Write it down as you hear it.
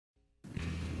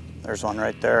There's one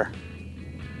right there.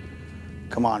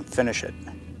 Come on, finish it.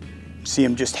 See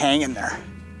him just hanging there.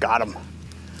 Got him.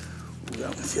 Ooh, that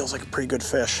one feels like a pretty good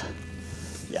fish.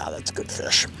 Yeah, that's a good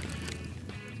fish.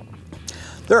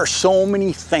 There are so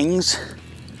many things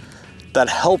that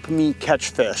help me catch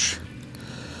fish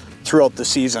throughout the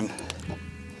season.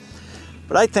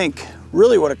 But I think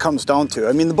really what it comes down to,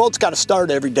 I mean, the boat's got to start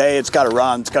every day, it's got to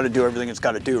run, it's got to do everything it's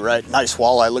got to do, right? Nice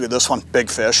walleye, look at this one, big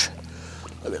fish.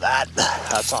 Look at that,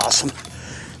 that's awesome.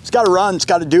 It's got to run, it's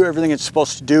got to do everything it's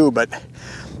supposed to do, but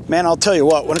man, I'll tell you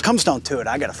what, when it comes down to it,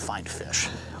 I got to find fish.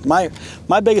 My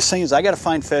biggest thing is I got to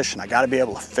find fish and I got to be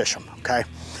able to fish them, okay?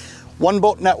 One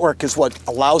Boat Network is what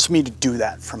allows me to do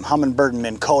that, from Humminbird and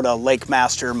Minn Kota, Lake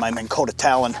Master, my Minn Kota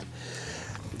Thelen.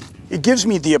 It gives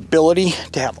me the ability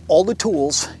to have all the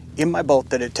tools in my boat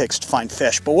that it takes to find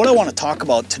fish. But what I want to talk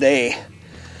about today,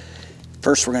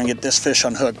 first we're going to get this fish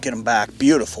unhooked, get him back.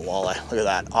 Beautiful walleye, look at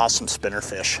that, awesome spinner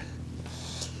fish.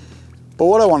 But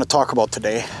what I want to talk about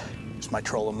today is my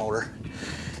trolling motor.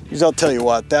 Because I'll tell you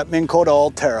what, that Minn Kota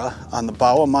Ulterra on the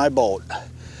bow of my boat,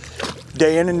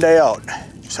 day in and day out,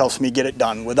 just helps me get it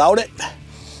done. Without it,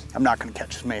 I'm not going to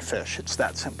catch as many fish. It's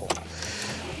that simple.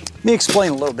 Let me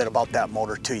explain a little bit about that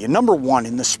motor to you. Number one,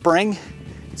 in the spring,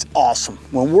 it's awesome.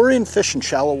 When we're in fishing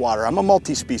shallow water, I'm a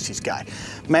multi-species guy.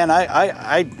 Man,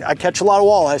 I catch a lot of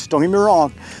walleyes, don't get me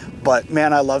wrong, but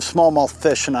man, I love smallmouth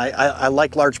fish and I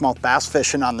like largemouth bass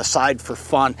fishing on the side for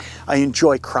fun. I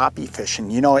enjoy crappie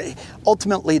fishing. You know,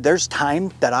 ultimately there's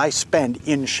time that I spend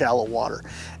in shallow water,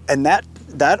 and that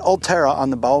Ulterra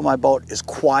on the bow of my boat is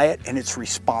quiet and it's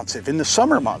responsive. In the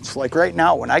summer months, like right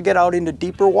now, when I get out into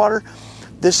deeper water,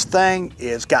 this thing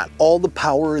has got all the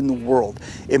power in the world.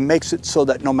 It makes it so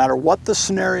that no matter what the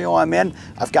scenario I'm in,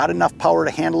 I've got enough power to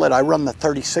handle it. I run the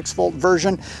 36 volt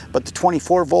version, but the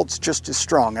 24 volts just as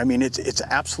strong. I mean, it's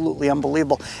absolutely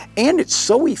unbelievable. And it's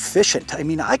so efficient. I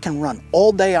mean, I can run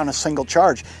all day on a single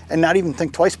charge and not even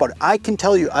think twice about it. I can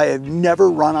tell you, I have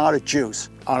never run out of juice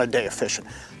on a day of fishing.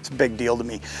 It's a big deal to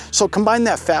me. So combine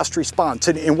that fast response.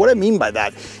 And what I mean by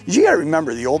that is you gotta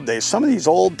remember the old days. Some of these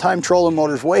old time trolling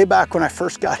motors, way back when I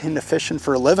first got into fishing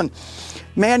for a living,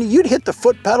 man, you'd hit the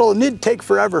foot pedal and it'd take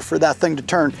forever for that thing to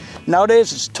turn.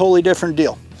 Nowadays, it's a totally different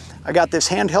deal. I got this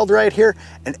handheld right here,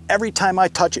 and every time I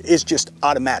touch it, it's just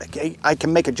automatic. I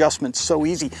can make adjustments so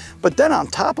easy. But then on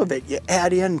top of it, you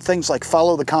add in things like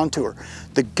follow the contour,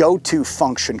 the go-to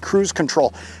function, cruise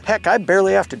control. Heck, I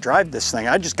barely have to drive this thing.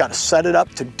 I just got to set it up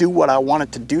to do what I want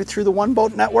it to do through the One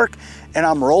Boat Network, and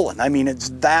I'm rolling. I mean, it's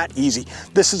that easy.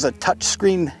 This is a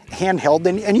touchscreen handheld,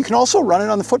 and you can also run it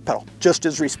on the foot pedal, just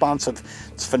as responsive.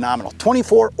 It's phenomenal.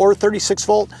 24 or 36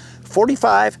 volt,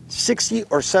 45, 60,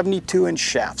 or 72 inch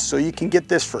shafts. So you can get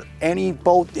this for any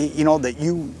boat, you know, that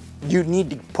you need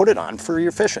to put it on for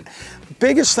your fishing.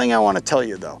 Biggest thing I want to tell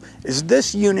you though, is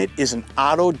this unit is an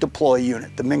auto deploy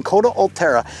unit. The Minn Kota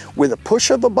Ulterra, with a push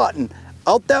of a button,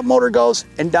 out that motor goes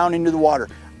and down into the water.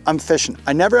 I'm fishing.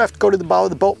 I never have to go to the bow of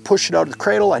the boat, push it out of the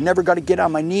cradle. I never got to get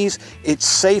on my knees. It's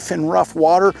safe in rough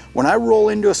water. When I roll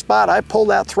into a spot, I pull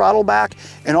that throttle back,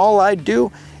 and all I do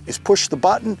is push the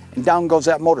button and down goes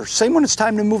that motor. Same when it's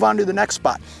time to move on to the next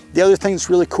spot. The other thing that's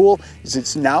really cool is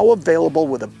it's now available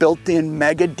with a built-in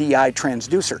Mega DI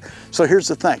transducer. So here's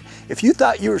the thing. If you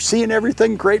thought you were seeing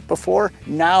everything great before,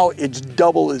 now it's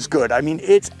double as good. I mean,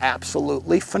 it's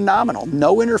absolutely phenomenal.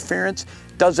 No interference,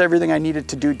 does everything I need it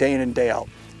to do day in and day out.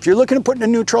 If you're looking at putting a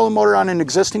new trolling motor on an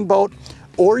existing boat,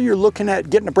 or you're looking at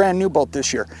getting a brand new boat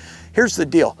this year, here's the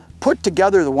deal. Put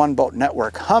together the One Boat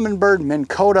Network, Humminbird, Minn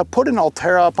Kota, put an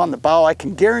Ulterra up on the bow. I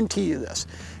can guarantee you this.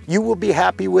 You will be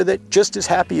happy with it, just as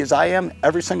happy as I am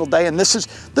every single day. And this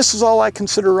is all I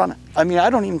consider running. I mean,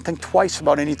 I don't even think twice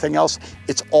about anything else.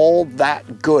 It's all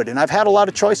that good. And I've had a lot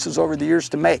of choices over the years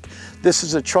to make. This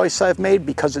is a choice I've made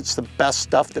because it's the best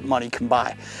stuff that money can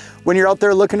buy. When you're out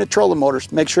there looking at trolling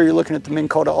motors, make sure you're looking at the Minn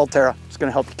Kota Ulterra. It's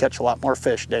gonna help you catch a lot more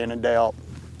fish day in and day out.